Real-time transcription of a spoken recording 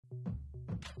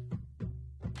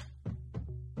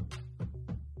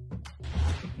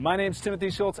My name's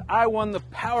Timothy Schultz. I won the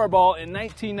Powerball in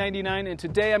 1999, and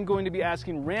today I'm going to be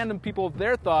asking random people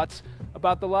their thoughts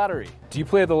about the lottery. Do you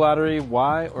play the lottery?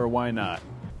 Why or why not?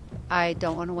 I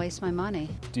don't want to waste my money.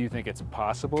 Do you think it's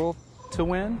possible to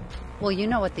win? Well, you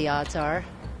know what the odds are.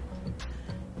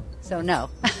 So no.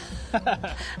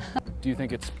 Do you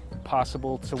think it's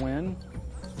possible to win?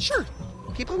 Sure,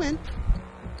 people win.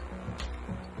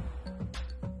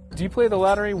 Do you play the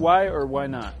lottery? Why or why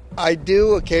not? I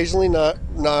do occasionally,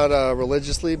 not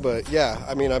religiously, but yeah.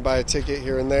 I mean, I buy a ticket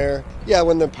here and there. Yeah,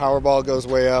 when the Powerball goes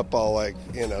way up, I'll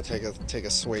take a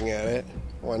swing at it.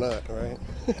 Why not, right?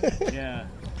 Yeah.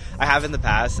 I have in the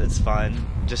past. It's fun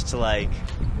just to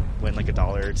win $1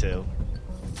 or $2.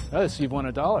 Oh, so you've won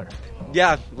 $1.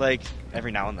 Yeah,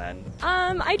 every now and then.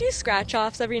 I do scratch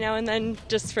offs every now and then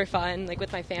just for fun,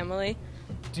 with my family.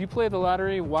 Do you play the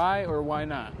lottery? Why or why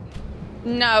not?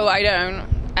 No, I don't,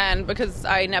 and because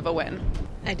I never win.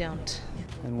 I don't.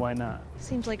 And why not?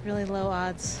 Seems like really low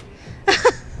odds.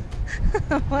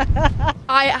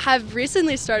 I have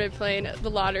recently started playing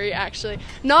the lottery, actually.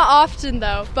 Not often,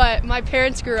 though, but my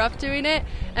parents grew up doing it,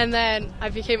 and then I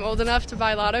became old enough to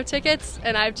buy lotto tickets,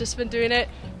 and I've just been doing it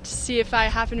to see if I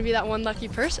happen to be that one lucky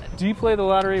person. Do you play the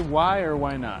lottery? Why or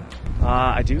why not?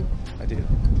 I do.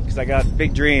 Because I got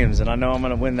big dreams, and I know I'm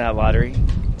going to win that lottery.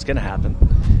 It's going to happen.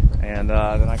 And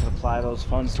then I can apply those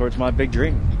funds towards my big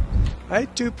dream. I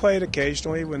do play it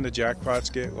occasionally when the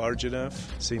jackpots get large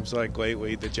enough. Seems like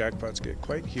lately the jackpots get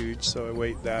quite huge, so I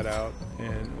wait that out.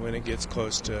 And when it gets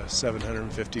close to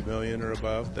 $750 million or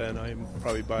above, then I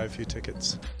probably buy a few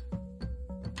tickets.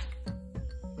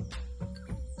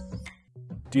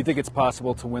 Do you think it's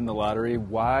possible to win the lottery?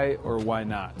 Why or why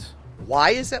not?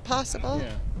 Why is it possible?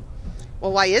 Yeah.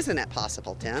 Well, why isn't it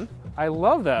possible, Tim? I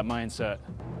love that mindset.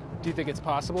 Do you think it's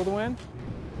possible to win?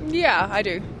 Yeah, I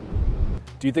do.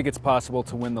 Do you think it's possible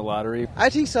to win the lottery?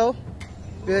 I think so,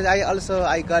 because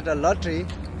I got a lottery,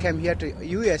 came here to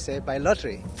USA by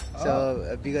lottery.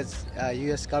 So because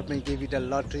US government gave you the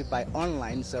lottery by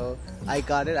online, so I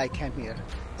got it, I came here.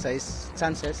 So it's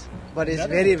chances, but it's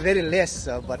very, very less,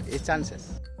 but it's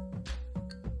chances.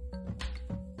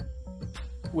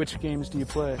 Which games do you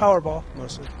play? Powerball,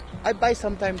 mostly. I buy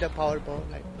sometimes the Powerball.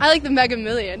 I like the Mega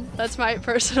Million. That's my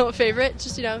personal favorite.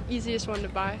 Just, easiest one to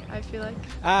buy, I feel like.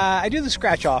 I do the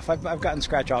scratch off. I've gotten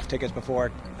scratch off tickets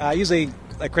before. Usually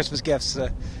like Christmas gifts,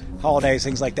 holidays,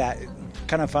 things like that.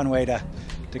 Kind of a fun way to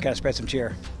kind of spread some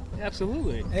cheer.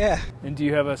 Absolutely. Yeah. And do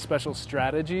you have a special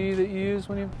strategy that you use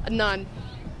when you...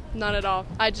 None at all.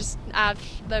 I just have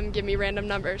them give me random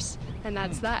numbers, and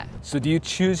that's that. So do you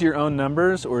choose your own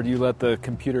numbers, or do you let the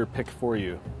computer pick for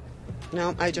you?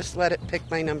 No, I just let it pick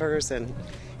my numbers, and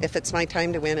if it's my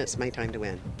time to win, it's my time to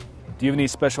win. Do you have any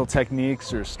special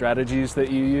techniques or strategies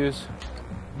that you use?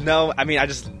 No, I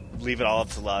just leave it all up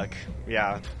to luck.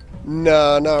 Yeah.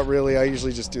 No, not really. I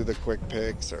usually just do the quick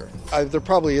picks, there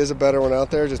probably is a better one out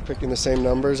there, just picking the same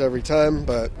numbers every time,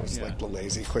 but it's like the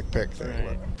lazy quick pick thing.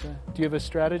 Right. Okay. Do you have a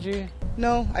strategy?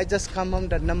 No, I just come home,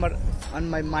 the number on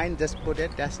my mind, just put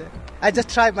it, that's it. I just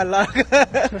try my luck,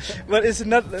 but it's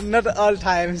not all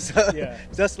times, so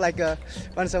just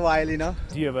once a while, Do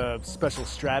you have a special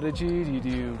strategy? Do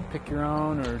you pick your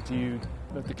own, or do you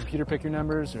let the computer pick your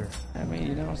numbers? Or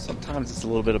Sometimes it's a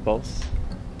little bit of both.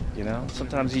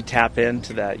 Sometimes you tap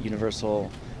into that universal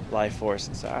life force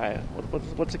and say, all right,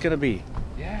 what's it going to be?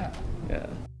 Yeah.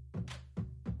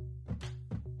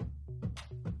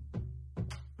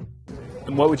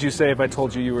 And what would you say if I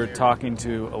told you were talking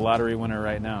to a lottery winner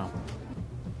right now?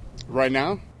 Right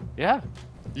now? Yeah.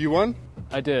 You won?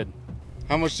 I did.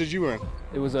 How much did you win?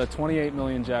 It was a 28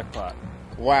 million jackpot.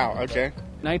 Wow, okay.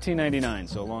 1999,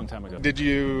 so a long time ago. Did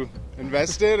you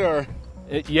invest it, or?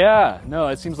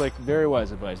 It seems like very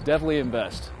wise advice. Definitely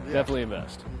invest. Yeah. Definitely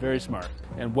invest. Very smart.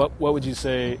 And what would you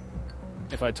say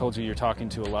if I told you you're talking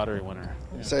to a lottery winner?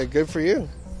 Yeah. Say, good for you.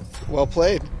 Well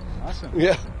played. Awesome.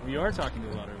 Yeah. We are talking to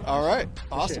a lottery winner. All right.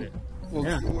 Awesome. Well,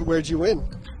 yeah. Where'd you win?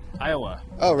 Iowa.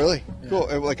 Oh, really? Yeah.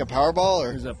 Cool. Like a Powerball,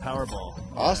 or? It was a Powerball.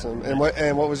 Awesome. Yeah.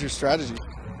 And what was your strategy?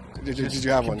 Did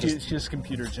you have one? Just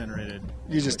computer generated.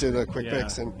 You just did the quick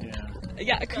picks and.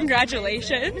 Yeah,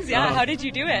 congratulations. Yeah, how did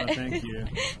you do it? Thank you.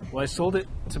 Well, I sold it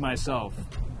to myself,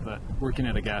 but working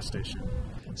at a gas station.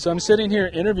 So I'm sitting here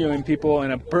interviewing people,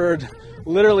 and a bird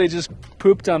literally just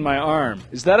pooped on my arm.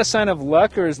 Is that a sign of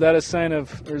luck, or is that a sign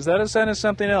of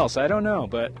something else? I don't know,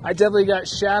 but I definitely got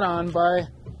shat on by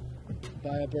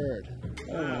a bird.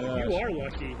 Oh my gosh. You are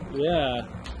lucky. Yeah,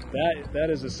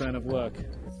 that is a sign of luck.